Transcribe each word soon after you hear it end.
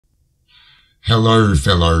Hello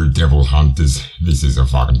fellow devil hunters, this is a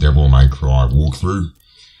fucking Devil May Cry walkthrough,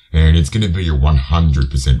 and it's gonna be a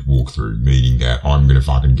 100% walkthrough, meaning that I'm gonna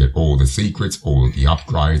fucking get all the secrets, all the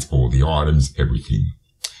upgrades, all the items, everything.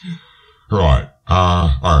 Right,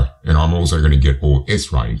 and I'm also gonna get all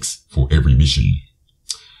S ranks for every mission.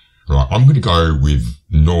 Right, I'm gonna go with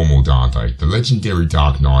normal Dante. The legendary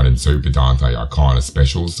Dark Knight and Super Dante are kinda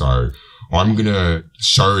special, so I'm gonna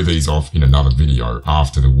show these off in another video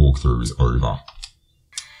after the walkthrough is over.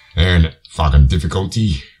 And fucking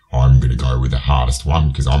difficulty, I'm gonna go with the hardest one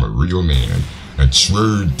because I'm a real man, a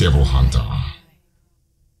true devil hunter.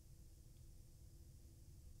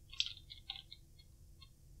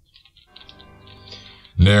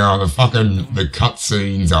 Now the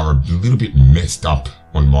cutscenes are a little bit messed up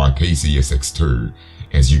on my PCSX2,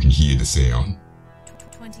 as you can hear the sound.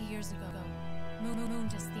 20 years ago,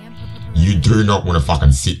 you do not want to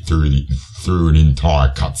fucking sit through an entire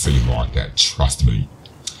cutscene like that, trust me.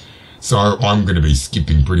 So I'm going to be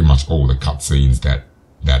skipping pretty much all the cutscenes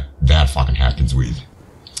that fucking happens with.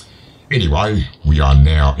 Anyway, we are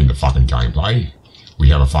now in the fucking gameplay. We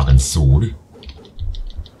have a fucking sword.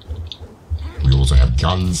 We also have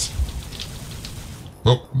guns.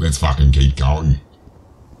 Well, let's fucking keep going.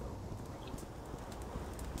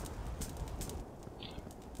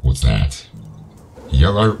 What's that?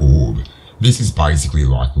 Yellow orb. This is basically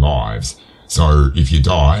like lives. So if you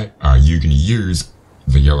die, you can use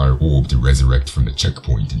the yellow orb to resurrect from the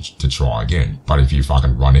checkpoint and to try again. But if you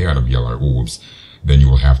fucking run out of yellow orbs, then you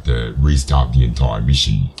will have to restart the entire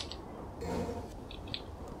mission.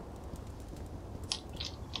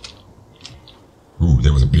 Ooh,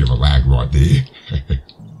 there was a bit of a lag right there.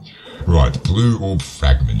 Right, blue orb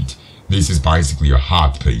fragment. This is basically a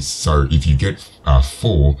heart piece. So if you get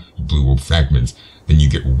 4 blue orb fragments, then you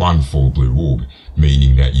get 1 full blue orb,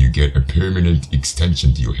 meaning that you get a permanent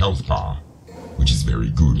extension to your health bar, which is very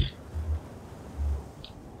good.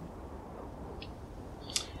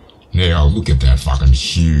 Now look at that fucking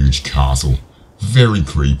huge castle. Very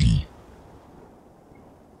creepy.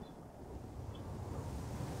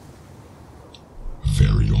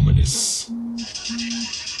 Very ominous.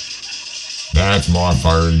 That's my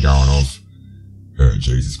phone going off. Oh,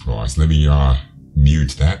 Jesus Christ. Let me,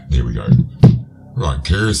 mute that. There we go. Right,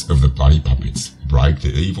 Curse of the Bloody Puppets. Break the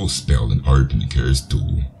evil spell and open the cursed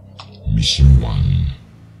door. Mission 1.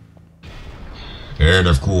 And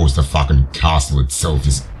of course, the fucking castle itself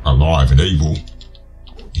is alive and evil.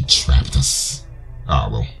 It trapped us. Ah,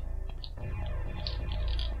 well.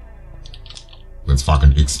 Let's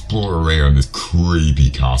fucking explore around this creepy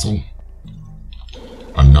castle.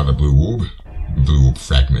 Another blue orb. Blue orb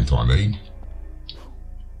fragment, I mean.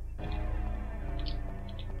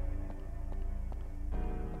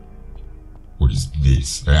 What is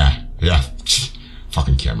this? Yeah,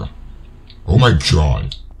 fucking camera. Oh my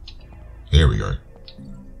god. There we go.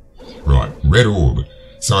 Right, red orb.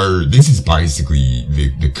 So this is basically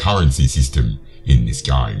the currency system in this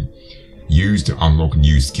game, used to unlock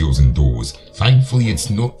new skills and doors. Thankfully, it's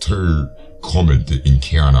not too common to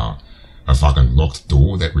encounter a fucking locked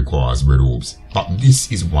door that requires red orbs, but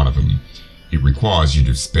this is one of them. It requires you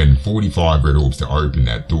to spend 45 red orbs to open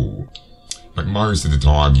that door, but most of the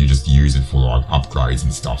time you just use it for like upgrades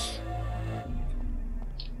and stuff.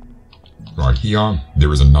 Right here,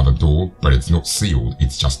 there is another door, but it's not sealed,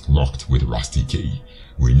 it's just locked with a rusty key.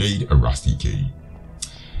 We need a rusty key.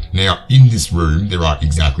 Now, in this room, there are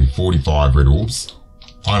exactly 45 red orbs.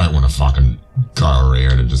 I don't want to fucking go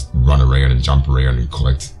around and just run around and jump around and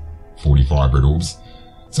collect 45 red orbs.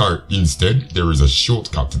 So, instead, there is a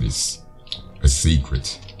shortcut to this. A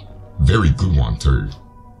secret. Very good one, too.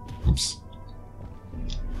 Oops.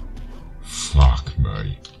 Fuck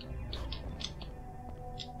me.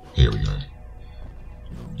 Here we go.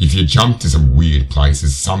 If you jump to some weird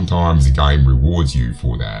places, sometimes the game rewards you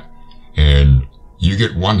for that. And you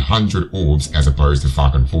get 100 orbs as opposed to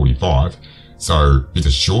fucking 45. So it's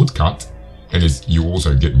a shortcut, and you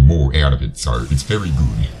also get more out of it, so it's very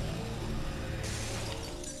good.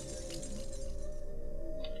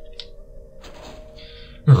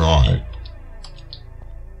 Alright.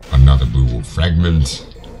 Another blue orb fragment.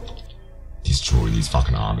 Destroy these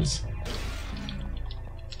fucking armors.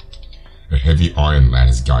 A heavy iron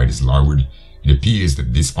lattice gate is lowered. It appears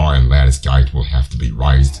that this iron lattice gate will have to be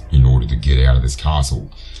raised in order to get out of this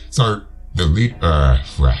castle. So, the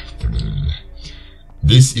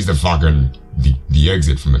this is the fucking, the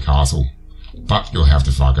exit from the castle. But you'll have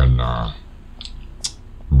to fucking,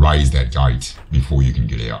 raise that gate before you can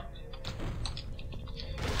get out.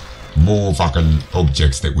 More fucking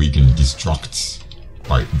objects that we can destruct.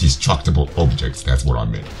 Like, destructible objects, that's what I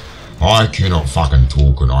meant. I cannot fucking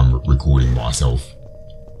talk when I'm recording myself.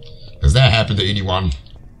 Does that happen to anyone?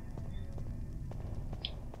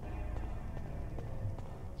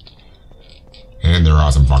 And there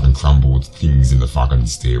are some fucking crumbled things in the fucking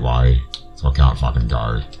stairway, so I can't fucking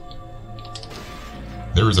go.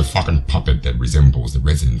 There is a fucking puppet that resembles the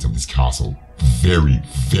residents of this castle. Very,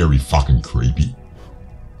 very fucking creepy.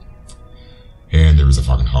 And there is a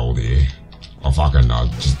fucking hole there. I'll fucking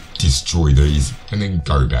just destroy these and then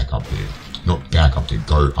go back up there. Not back up there,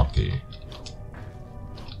 go up there.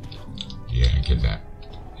 Yeah, get that.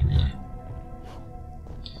 Here we go.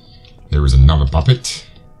 There is another puppet.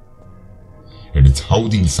 And it's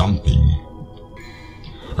holding something.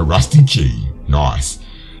 A rusty key. Nice.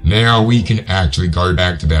 Now we can actually go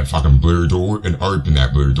back to that fucking blue door and open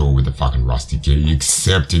that blue door with the fucking rusty key.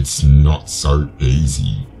 Except it's not so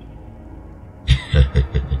easy.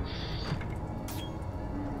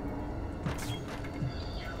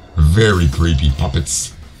 Very creepy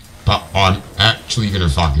puppets. But I'm actually gonna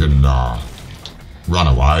fucking run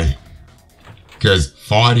away. Because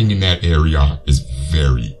fighting in that area is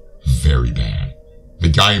very, very bad. The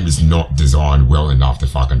game is not designed well enough to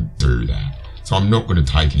fucking do that. So I'm not going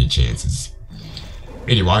to take any chances.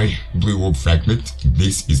 Anyway, blue orb fragment.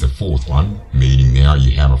 This is the fourth one, meaning now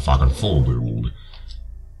you have a fucking 4 blue orb.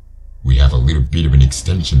 We have a little bit of an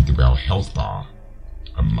extension to our health bar.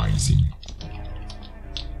 Amazing.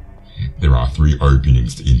 There are 3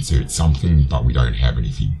 openings to insert something, but we don't have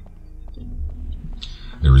anything.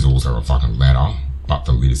 There is also a fucking ladder, but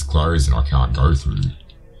the lid is closed and I can't go through.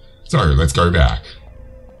 So let's go back.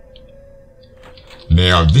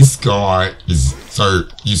 Now this guy is, so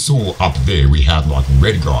you saw up there we had like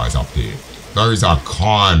red guys up there. Those are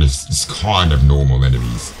kind of normal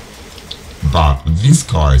enemies. But this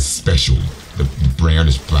guy is special, the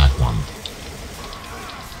brownish black one.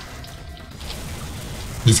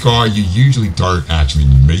 This guy you usually don't actually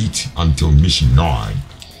meet until mission 9.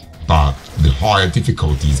 But the higher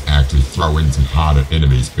difficulties actually throw in some harder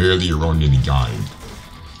enemies earlier on in the game.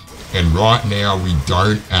 And right now we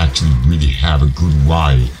don't actually really have a good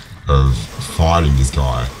way of fighting this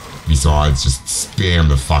guy. Besides just spam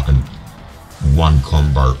the fucking one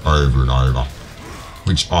combo over and over.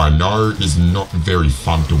 Which I know is not very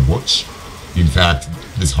fun to watch. In fact,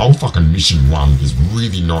 this whole fucking mission 1 is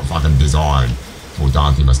really not fucking designed for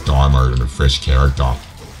Dante Must Die mode and a fresh character.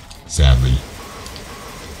 Sadly.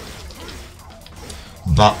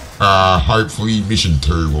 But hopefully mission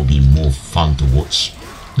 2 will be more fun to watch.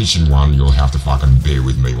 Mission 1, you'll have to fucking bear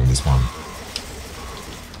with me on this one.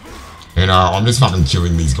 And I'm just fucking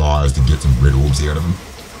killing these guys to get some red orbs out of them.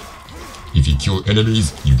 If you kill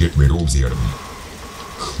enemies, you get red orbs out of them.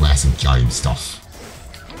 Classic game stuff.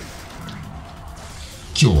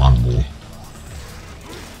 Kill one more.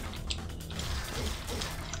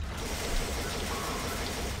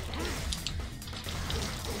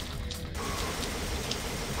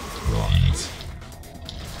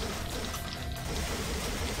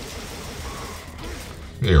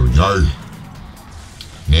 There we go.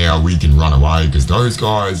 Now we can run away because those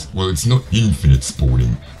guys, well, it's not infinite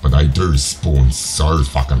spawning, but they do spawn so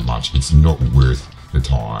fucking much, it's not worth the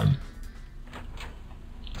time.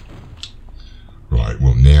 Right,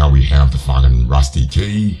 well now we have the fucking rusty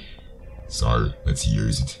key, so let's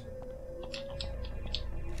use it.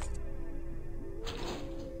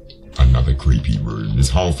 Another creepy room.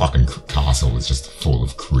 This whole fucking castle is just full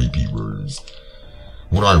of creepy rooms.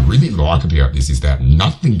 What I really like about this is that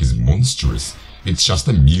nothing is monstrous. It's just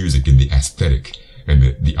the music and the aesthetic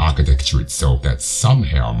and the architecture itself that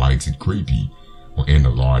somehow makes it creepy. And the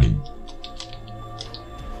lighting.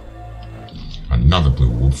 Another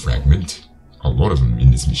blue orb fragment. A lot of them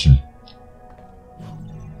in this mission.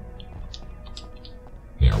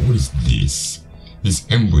 Now what is this? This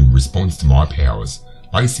emblem responds to my powers.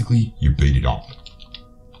 Basically, you beat it up.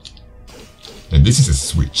 And this is a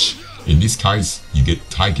switch. In this case, you get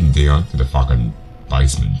taken down to the fucking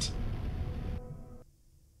basement.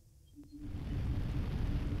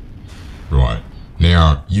 Right,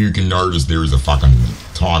 now you can notice there is a fucking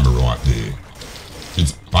timer right there.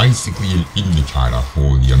 It's basically an indicator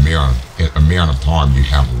for the amount of time you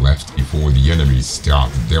have left before the enemies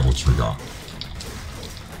start the devil trigger.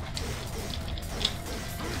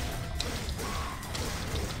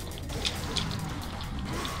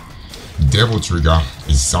 Devil Trigger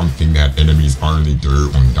is something that enemies only do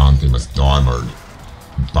on Dante Must Die mode,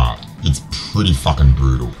 but it's pretty fucking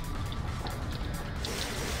brutal.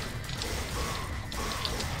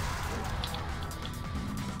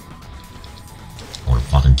 I want to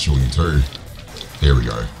fucking kill you too. There we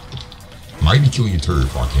go. Maybe kill you too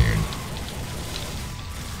if I can.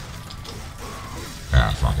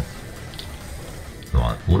 Ah, fuck it.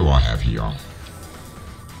 What do I have here?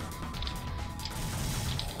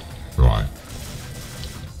 Right.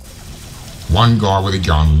 One guy with a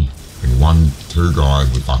gun and two guys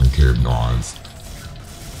with fucking curved knives.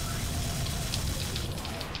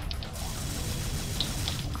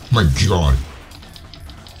 My god.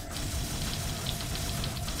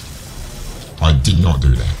 I did not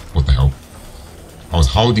do that. What the hell? I was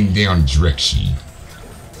holding down direction.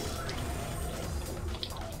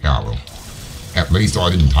 Ah well. At least I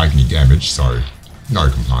didn't take any damage, so no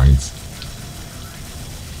complaints.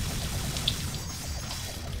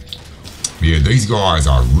 Yeah, these guys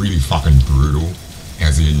are really fucking brutal.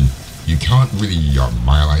 As in, you can't really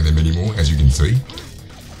melee them anymore, as you can see.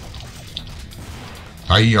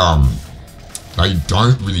 They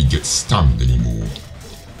don't really get stunned anymore.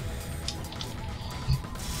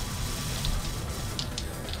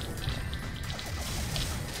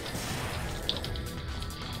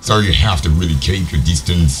 So you have to really keep your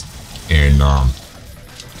distance and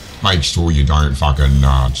make sure you don't fucking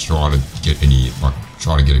try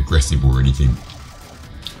to get aggressive or anything.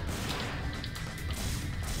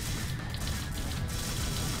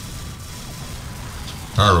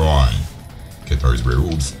 Alright, get those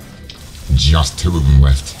werewolves. Just 2 of them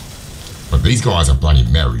left. But these guys are bloody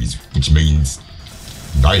Marys, which means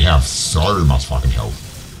they have so much fucking health.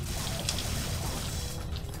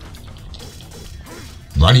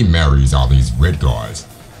 Bloody Marys are these red guys.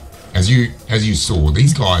 As you saw,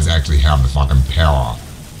 these guys actually have the fucking power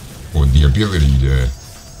or the ability to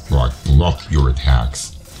like block your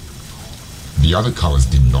attacks. The other colours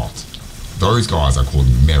did not. Those guys are called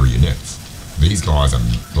marionettes. These guys are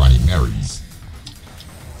bloody Marys.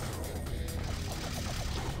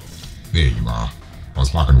 There you are. I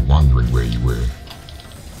was fucking wondering where you were.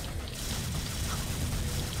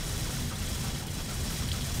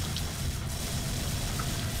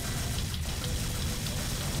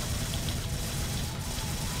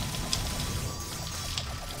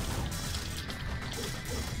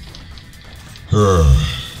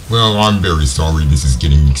 Well, I'm very sorry this is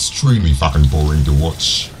getting extremely fucking boring to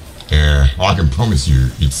watch. I can promise you,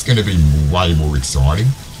 it's going to be way more exciting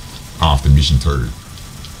after Mission 2.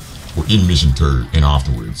 Or in Mission 2 and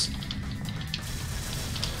afterwards.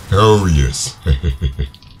 Oh yes.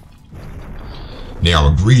 Now,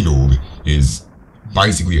 a green orb is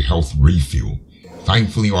basically a health refill.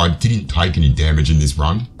 Thankfully, I didn't take any damage in this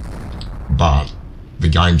run. But the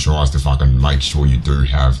game tries to fucking make sure you do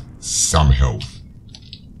have some health.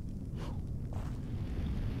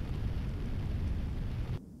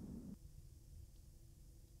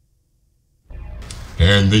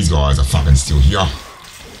 And these guys are fucking still here.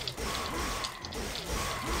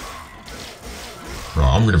 Right,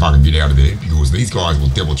 I'm gonna fucking get out of there because these guys will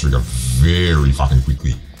double trigger very fucking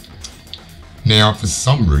quickly. Now, for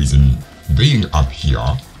some reason, being up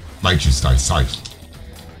here makes you stay safe.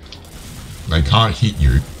 They can't hit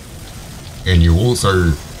you, and you also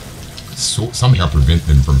somehow prevent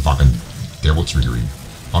them from fucking double triggering.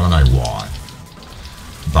 I don't know why.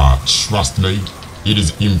 But trust me, it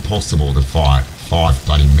is impossible to fight 5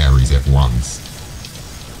 bloody Marys at once.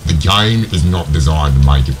 The game is not designed to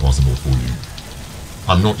make it possible for you.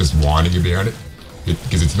 I'm not just whining about it,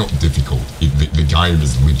 because it's not difficult. The game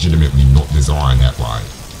is legitimately not designed that way.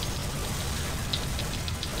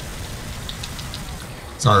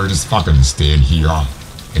 So just fucking stand here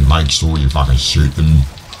and make sure you fucking shoot them.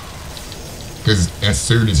 Because as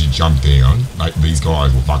soon as you jump down, these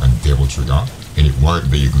guys will fucking double trigger and it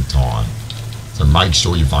won't be a good time. So make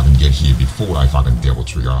sure you fucking get here before they fucking double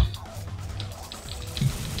trigger.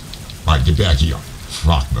 Mate, get back here.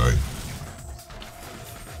 Fuck me.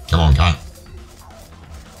 Come on, cunt.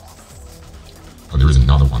 Oh, there is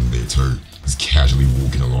another one there too. He's casually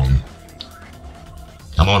walking along.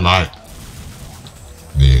 Come on, mate.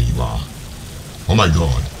 There you are. Oh my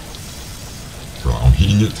god. Right, I'm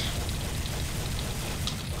hitting it.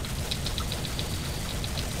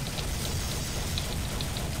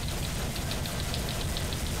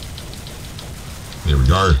 There we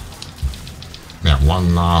go. Now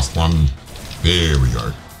one last one. There we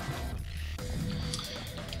go.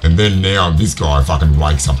 And then now this guy fucking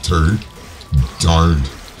wakes up too. Don't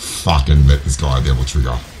fucking let this guy double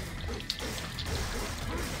trigger.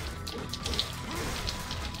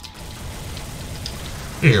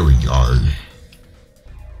 There we go.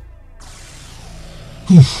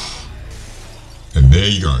 And there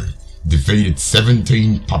you go. Defeated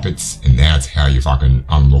 17 puppets, and that's how you fucking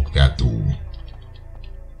unlock that door.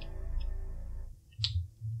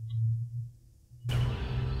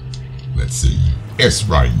 Let's see. S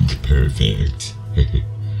rank, perfect.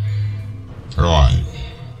 Right.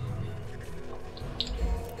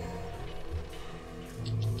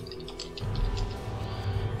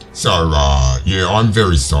 So, yeah, I'm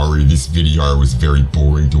very sorry this video was very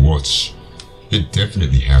boring to watch. It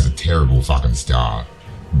definitely has a terrible fucking start,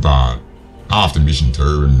 but after mission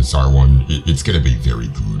 2 and so on, it's gonna be very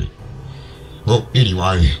good. Well,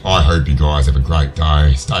 anyway, I hope you guys have a great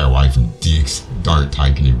day. Stay away from dicks, don't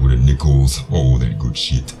take any wooden nickels, all that good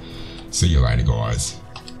shit. See you later, guys.